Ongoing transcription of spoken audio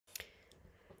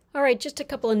All right, just a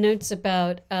couple of notes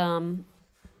about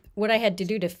what I had to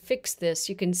do to fix this.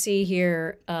 You can see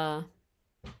here,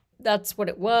 that's what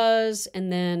it was,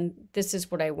 and then this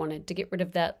is what I wanted, to get rid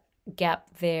of that gap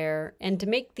there and to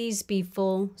make these be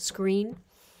full screen.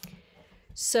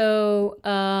 So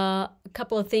a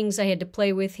couple of things I had to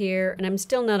play with here, and I'm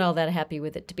still not all that happy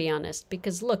with it, to be honest,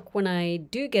 because look, when I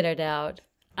do get it out,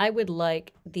 I would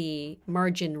like the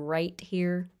margin right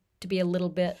here to be a little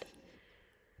bit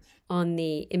on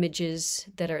the images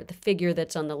that are the figure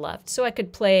that's on the left. So I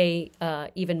could play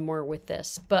even more with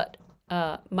this, but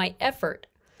my effort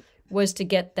was to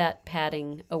get that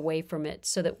padding away from it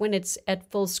so that when it's at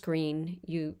full screen,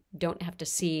 you don't have to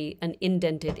see an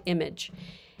indented image.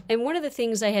 And one of the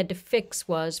things I had to fix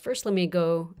was, first let me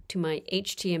go to my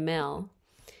HTML.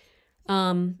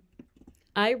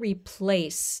 I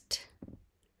replaced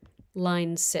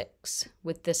line 6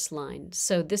 with this line.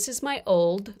 So this is my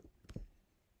old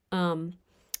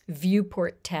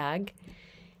viewport tag.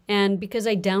 And because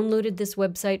I downloaded this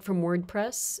website from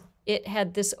WordPress, it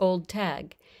had this old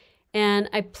tag. And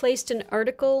I placed an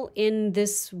article in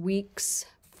this week's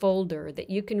folder that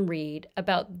you can read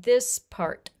about this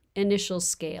part, initial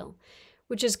scale,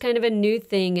 which is kind of a new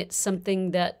thing. It's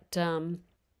something that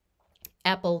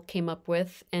Apple came up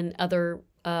with and other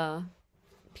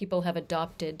people have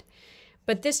adopted.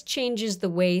 But this changes the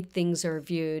way things are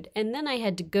viewed. And then I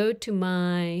had to go to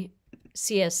my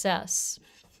CSS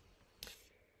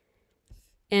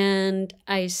and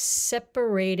I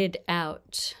separated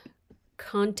out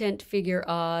content figure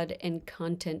odd and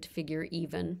content figure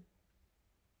even.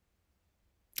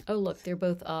 Oh, look, they're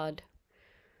both odd.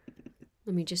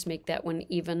 Let me just make that one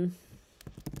even.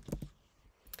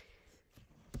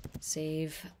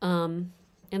 Save.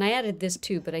 And I added this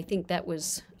too, but I think that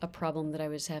was a problem that I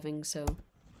was having, so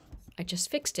I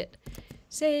just fixed it.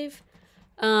 Save.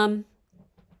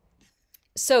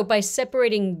 So by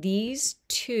separating these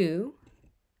two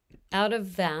out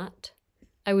of that,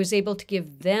 I was able to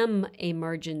give them a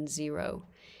margin 0.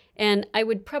 And I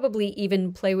would probably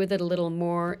even play with it a little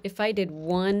more if I did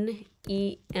 1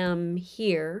 EM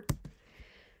here.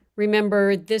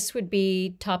 Remember, this would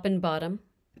be top and bottom,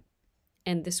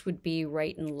 and this would be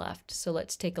right and left. So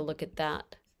let's take a look at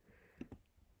that.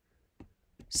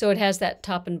 So it has that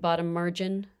top and bottom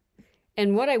margin.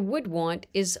 And what I would want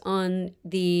is on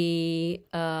the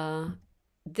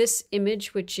this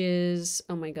image, which is,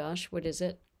 oh my gosh, what is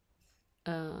it?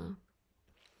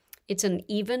 It's an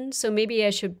even, so maybe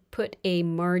I should put a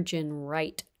margin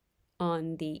right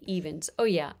on the evens. Oh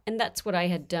yeah, and that's what I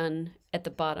had done at the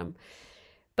bottom.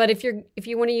 But if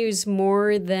you want to use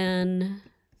more than,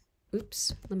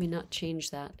 oops, let me not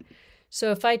change that.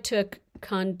 So if I took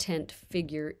content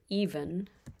figure even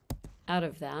out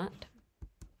of that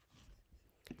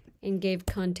and gave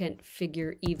content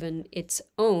figure even its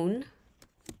own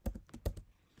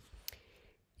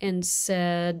and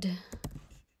said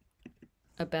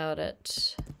about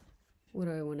it, what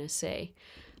do I want to say?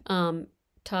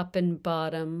 Top and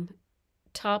bottom,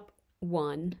 top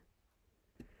 1,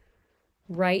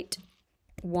 right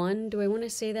 1. Do I want to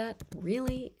say that?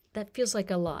 Really? That feels like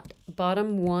a lot.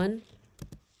 Bottom 1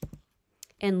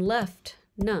 and left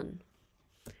none.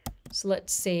 So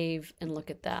let's save and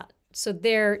look at that. So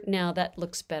there, now that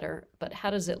looks better, but how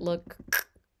does it look?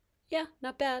 Yeah,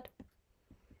 not bad.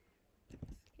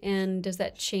 And does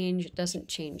that change? It doesn't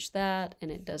change that,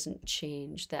 and it doesn't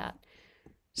change that.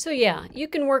 So yeah, you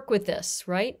can work with this,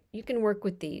 right? You can work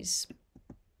with these.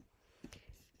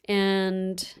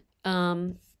 And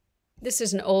this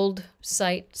is an old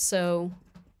site, so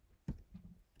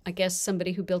I guess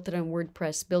somebody who built it on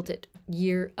WordPress built it a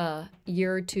year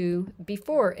or two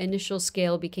before initial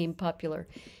scale became popular.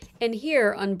 And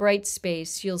here on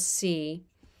Brightspace, you'll see,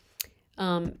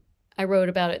 I wrote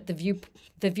about it,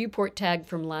 the viewport tag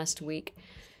from last week.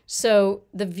 So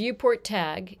the viewport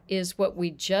tag is what we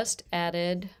just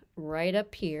added right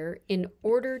up here in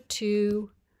order to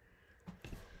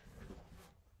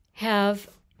have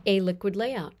a liquid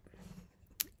layout.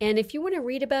 And if you want to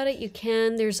read about it, you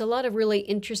can. There's a lot of really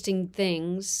interesting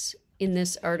things in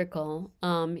this article.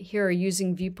 Here are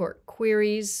using viewport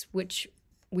queries, which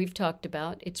we've talked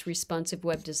about. It's responsive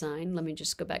web design. Let me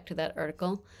just go back to that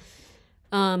article.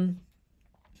 And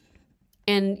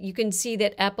you can see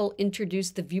that Apple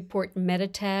introduced the viewport meta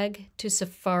tag to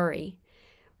Safari,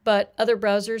 but other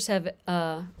browsers have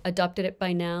adopted it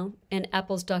by now, and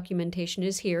Apple's documentation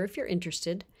is here if you're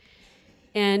interested.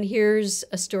 And here's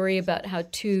a story about how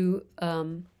two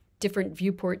different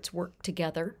viewports work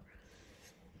together.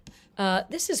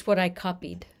 This is what I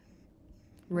copied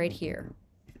right here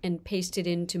and pasted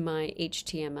into my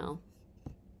HTML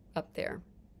up there.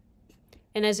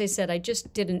 And as I said, I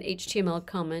just did an HTML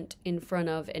comment in front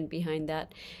of and behind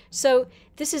that. So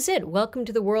this is it. Welcome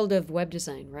to the world of web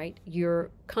design, right?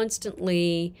 You're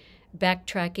constantly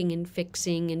backtracking and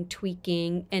fixing and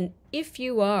tweaking. And if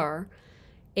you are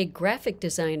a graphic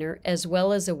designer as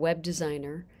well as a web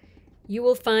designer, you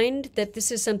will find that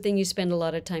this is something you spend a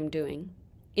lot of time doing.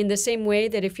 In the same way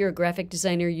that if you're a graphic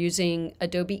designer using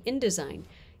Adobe InDesign,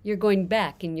 you're going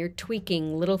back and you're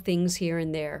tweaking little things here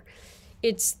and there.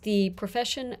 It's the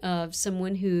profession of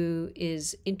someone who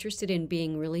is interested in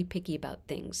being really picky about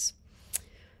things.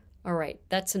 All right,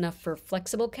 that's enough for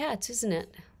flexible cats, isn't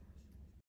it?